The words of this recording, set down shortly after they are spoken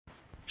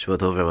Shabbat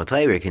Tov,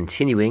 Rabbatai. We're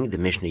continuing the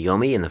Mishnah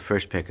Yomi in the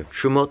first parak of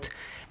Trumot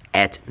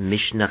at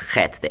Mishnah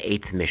Chet, the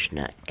 8th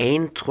Mishnah.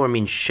 Ein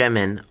tormin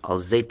shemen al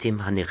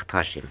zaitim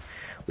hanichtashim.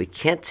 We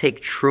can't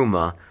take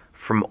truma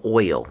from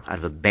oil, out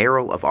of a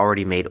barrel of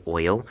already made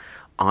oil,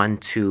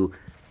 onto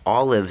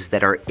olives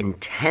that are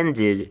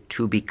intended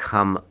to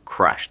become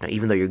crushed. Now,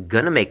 even though you're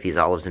going to make these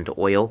olives into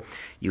oil,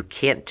 you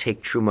can't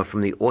take truma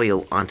from the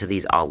oil onto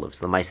these olives.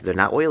 The mice, they're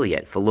not oily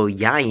yet. V'lo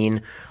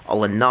yayin al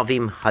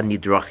anavim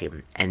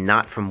hanidrachim, and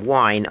not from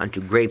wine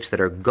onto grapes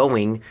that are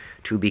going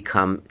to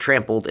become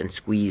trampled and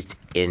squeezed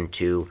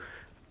into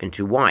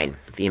wine.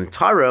 V'im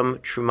taram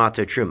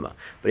trumata truma.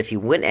 But if he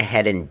went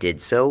ahead and did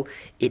so,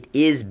 it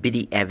is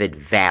bidi evid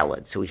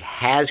valid. So he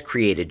has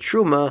created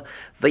truma,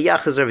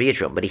 v'yachazar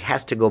v'yitrom, but he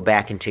has to go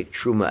back and take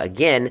truma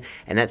again.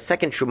 And that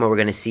second truma we're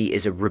going to see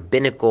is a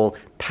rabbinical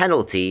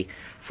penalty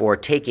for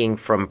taking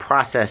from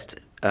processed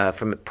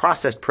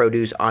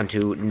produce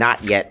onto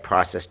not yet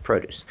processed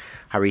produce.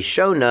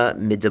 Harishona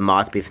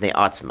midamat bifnei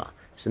atzma.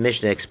 So the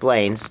Mishnah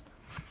explains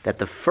that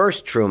the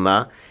first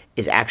truma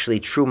is actually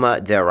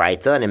truma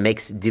deraita, and it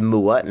makes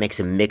dimua, it makes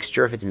a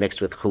mixture if it's mixed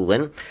with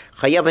chulin.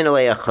 Chayavin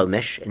aleya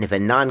chomesh, and if a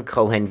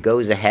non-kohen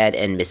goes ahead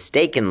and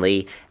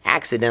mistakenly,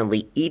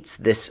 accidentally eats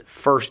this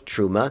first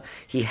truma,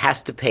 he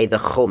has to pay the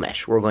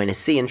chomesh. We're going to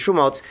see in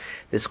Trumot,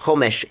 this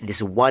chomesh, this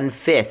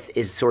 1/5,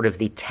 is sort of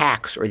the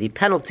tax or the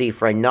penalty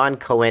for a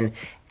non-kohen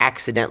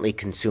accidentally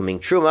consuming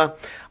truma.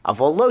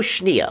 Avolo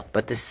shnia,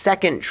 but the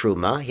second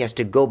truma, he has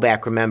to go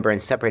back, remember,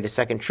 and separate a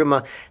second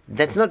truma.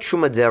 That's not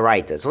truma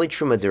deraita, it's only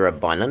truma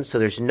derabanan, so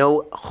there's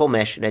no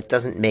chomesh, and it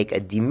doesn't make a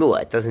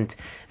dimua, it doesn't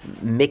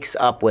mix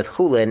up with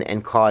chulin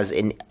and cause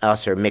an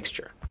aser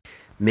mixture.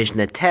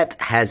 Mishnah Tet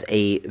has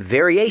a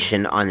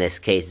variation on this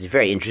case. It's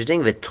very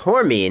interesting.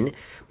 V'tormin,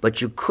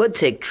 but you could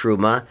take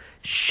truma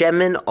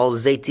shemen al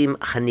zaitim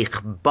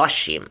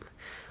hanichbashim,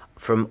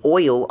 from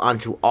oil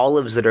onto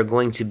olives that are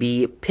going to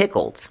be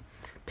pickled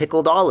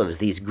olives,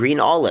 these green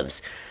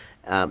olives.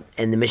 And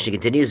the Mishnah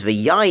continues,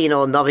 V'yayin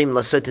al navim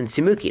lasotin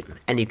simukim,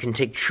 and you can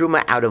take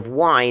truma out of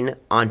wine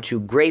onto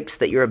grapes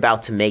that you're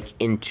about to make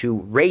into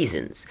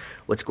raisins.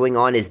 What's going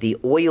on is the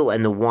oil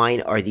and the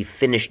wine are the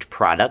finished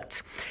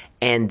product,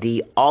 and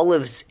the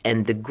olives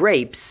and the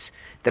grapes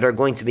that are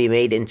going to be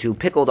made into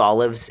pickled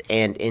olives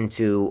and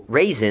into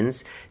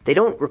raisins, they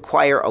don't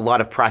require a lot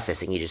of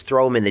processing. You just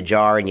throw them in the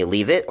jar and you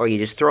leave it, or you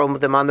just throw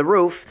them on the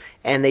roof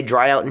and they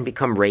dry out and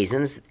become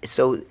raisins.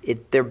 So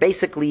they're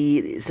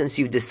basically, since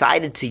you've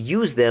decided to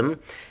use them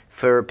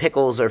for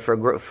pickles or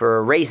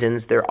for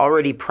raisins, they're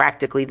already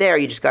practically there.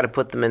 You just got to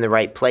put them in the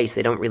right place.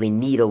 They don't really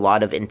need a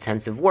lot of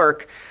intensive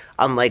work,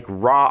 unlike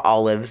raw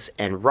olives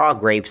and raw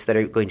grapes that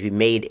are going to be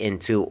made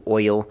into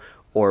oil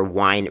or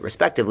wine,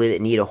 respectively,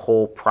 that need a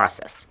whole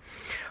process.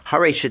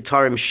 Hare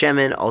shetarim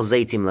shemen al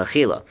zaitim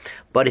lachila.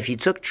 But if you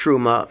took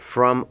truma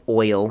from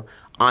oil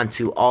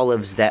onto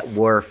olives that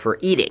were for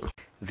eating,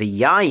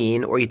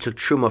 v'yayin, or you took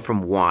truma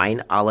from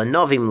wine, ala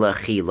novim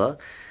lachila,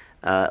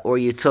 or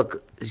you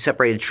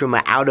separated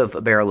truma out of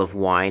a barrel of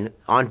wine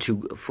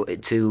onto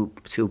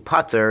to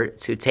pater,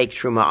 to take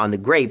truma on the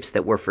grapes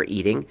that were for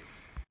eating,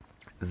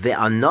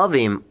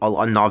 ve'anavim al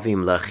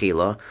anavim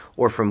lachila,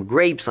 or from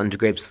grapes onto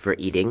grapes for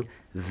eating,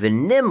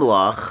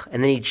 v'nimlach,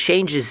 and then he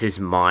changes his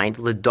mind,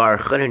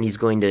 l'darchan, and he's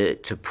going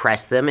to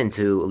press them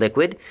into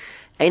liquid,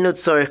 einot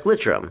tzarich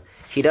litram.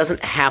 He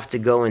doesn't have to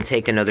go and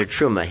take another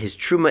truma. His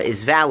truma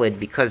is valid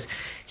because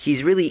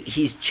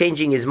he's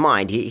changing his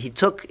mind. He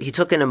took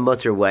in a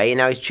mutter way, and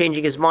now he's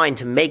changing his mind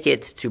to make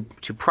it,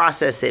 to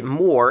process it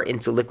more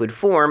into liquid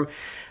form,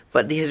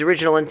 but his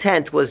original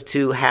intent was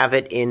to have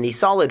it in the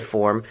solid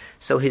form,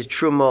 so his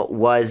truma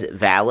was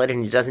valid,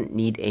 and he doesn't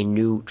need a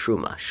new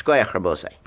truma. Shkoyach Rabosai.